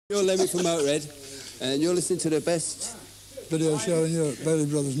You're Lemmy from Motorhead, and you're listening to the best video show in Europe, Bailey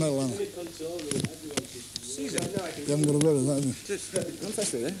Brothers Metal Hammer. You haven't got a word of that, have you? I'm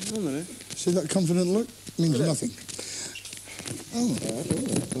fascinated there. Hang on a minute. See that confident look? Means nothing. Oh,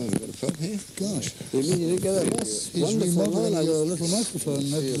 we've got a phone here. Gosh. You didn't get that? That's He's remodeling your little microphone.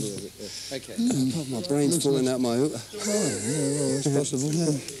 Okay. My brain's falling out my hook. Oh, yeah, well, that's possible,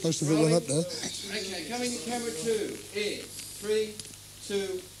 yeah. Most of it went up there. Okay, coming to camera 2. In 3,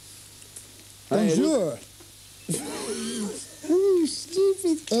 2... Bonjour. Oh,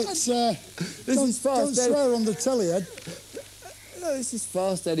 stupid. It's, this is Fast don't Eddie. swear on the telly, Ed. No, this is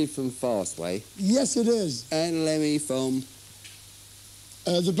Fast Eddie from Fastway. Yes, it is. And Lemmy from...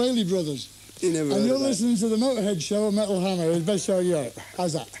 the Bailey Brothers. You never And heard you're of that. listening to the Motorhead show on Metal Hammer, the best show in Europe.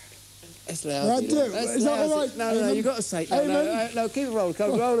 How's that? That's lousy. I do. Is that all right? No, you've got to say... No, keep it rolling.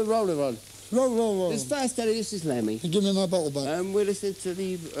 Roll. Roll. This is Fast Eddie, this is Lemmy. Give me my bottle back. We're listening to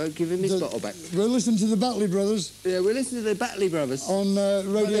the... give him his bottle back. We're listening to the Batley Brothers. Yeah, we're listening to the Batley Brothers. On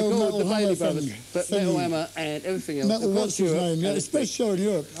Radio Metal the Hammer Bailey Brothers. thing. But Metal Hammer and everything else. Metal, what's his name? Yeah, it's the best big. show in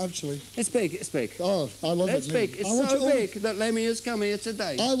Europe, actually. It's big, it's big. Oh, I love it. It's big. It's so big that Lemmy has come here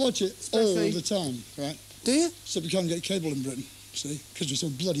today. I watch it all the time, right? Do you? So we can't get cable in Britain, see? Because we're so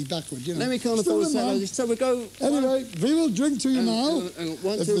bloody backward, you know. Lemmy can't afford a salad, so we go... Anyway, we will drink to you now. Hang on.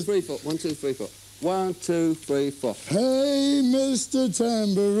 1, 2, 3, 4. 1, 2, 3, 4. 1, 2, 3, 4. Hey, Mr.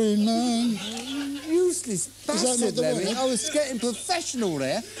 Tambourine Man. Useless bastard, Lemmy. I was getting professional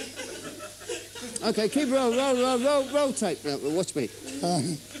there. Okay, keep roll tape. Now, watch me.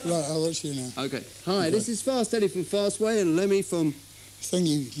 Right, I'll watch you now. Okay. Hi, this is Fast Eddie from Fastway and Lemmy from...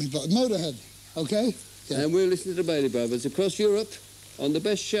 Motorhead, okay? Yeah. And we're listening to the Bailey Brothers across Europe on the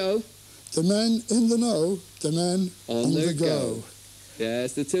best show. The men in the know, the men on the go. Yeah,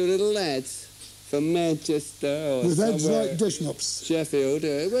 it's the two little lads from Manchester or with heads somewhere. like dish nuts. Sheffield.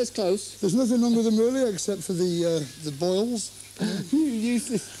 Where's close? There's nothing wrong with them really, except for the boils. You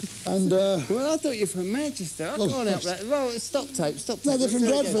useless. And well, I thought you're from Manchester. I can't help that. Well, stop tape. No, they're from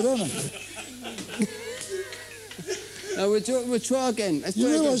Bradford, aren't they? No, we'll try again. Let's You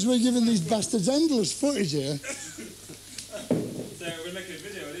try realise again. we're giving these bastards endless footage here. So we're making a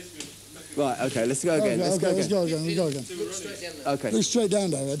video of this. Right, okay, let's go again. Let's go again. Let's go again. Okay. Look straight down,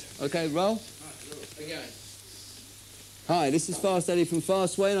 David. Okay, roll. Again. Hi, this is Fast Eddie from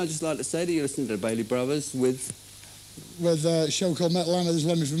Fastway, and I'd just like to say that you're listening to the Bailey Brothers with a show called Metal Hammer. There's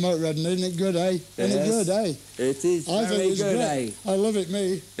Lemmy from Motorhead, and isn't it good, eh? Yes. Isn't it good, eh? It is I think very it's good, great. eh? I love it,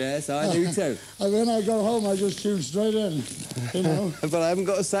 me. Yes, I do too. And when I go home, I just tune straight in, you know. But I haven't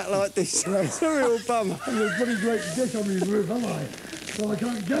got a satellite dish. It's a real bummer. And there's a pretty great dick on his roof, am I? So I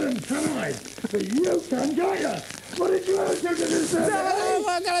can't get him, can I? But you can, can't you? What did you ever do to this? What am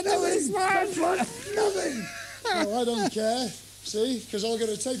I going to do with this one? That's what? Nothing. Oh, I don't care. See? Because I'll get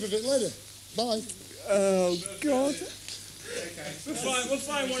a tape of it later. Bye. Oh, God. We'll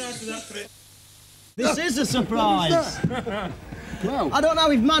find one after that for it. This is a surprise. Well, I don't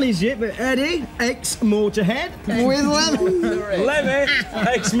know if managed it, but Eddie, ex-Motorhead, with Lemmy. Lemmy,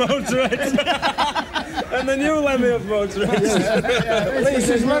 ex-Motorhead. And the new Lemmy of Motorhead. This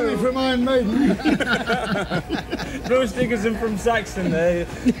is Lemmy from Iron Maiden. Bruce Dickinson from Saxon there.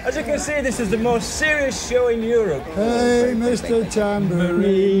 As you can see, this is the most serious show in Europe. Hey, Mr.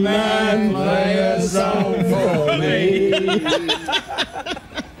 Tambourine Man, play a song for me.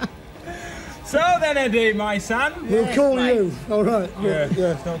 So then, Eddie, my son. We'll call you. All right. Yeah.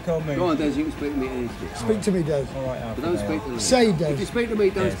 Yeah. Don't call me. Go on, Des, you can speak to me anything. Speak to me, Des. All right, But don't speak to them. Say, If you Des. speak to me,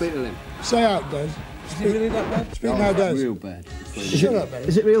 don't speak to them. Say out, Des. Is it really that bad? Speak now, Des. Real bad. Shut up, Des.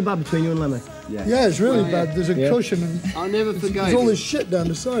 Is it real bad between you and Lemmy? Yeah, it's really bad. There's a cushion and I never forgave there's all him. this shit down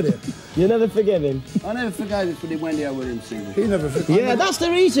the side here. You never forgive him? I never forgave him for the Wendy O. Williams single. He never forgave. Yeah, that's the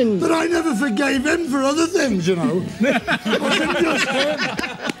reason. But I never forgave him for other things, you know. It wasn't just him.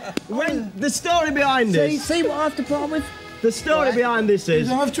 When the story behind this, See what I have to put up with? the story behind this You is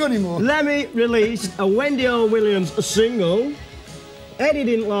don't have to anymore. Lemmy released a Wendy O. Williams single. Eddie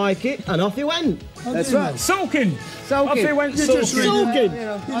didn't like it, and off he went. That's right. Sulking. Sulking. Off he went You're just sulking. Sulking.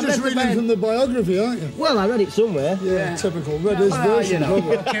 You're just reading from the biography, aren't you? Well, I read it somewhere. Yeah, typical. Read his version.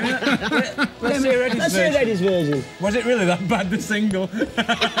 probably. Let's hear Eddie's Let's hear version. Eddie's version. Was it really that bad, the single?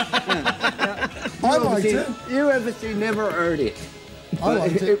 I liked it. You obviously never heard it. I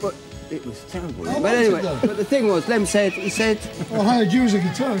liked it. It was terrible. I But liked it, anyway, though. but the thing was, Lem said, he said, I hired you as a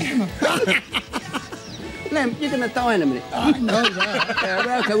guitarist, didn't I? Lem, you're going to die in a minute. I know that.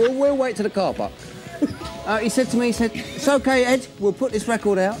 Yeah, okay, well, we'll wait to the car park. He said to me, he said, it's okay, Ed, we'll put this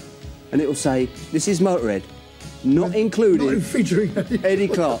record out, and it'll say, this is Motorhead, not including Not featuring Eddie. Eddie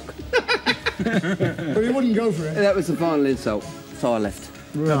Clarke. But he wouldn't go for it. That was the final insult, so I left.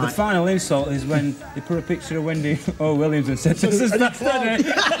 The final insult is when they put a picture of Wendy O. Williams and said, "This is that."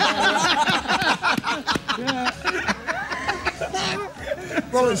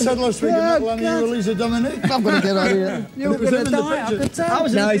 Well, it said last week about Lemmy or Lisa Dominic. I'm going to get out of here. You were going to die, I could tell.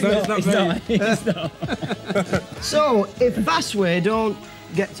 No, He's not. So, if Fastway don't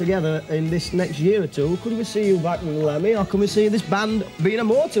get together in this next year or two, could we see you back with Lemmy, or can we see this band being a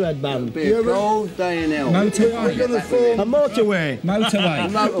Motorhead band? It'll be a cold day in hell. A motorway.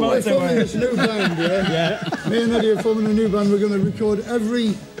 We're forming this new band, yeah? Me and Eddie are forming a new band. We're going to record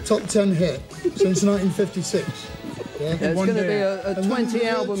every top 10 hit since 1956. Yeah? It's going to be a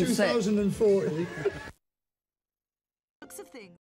 20-album set. 2040.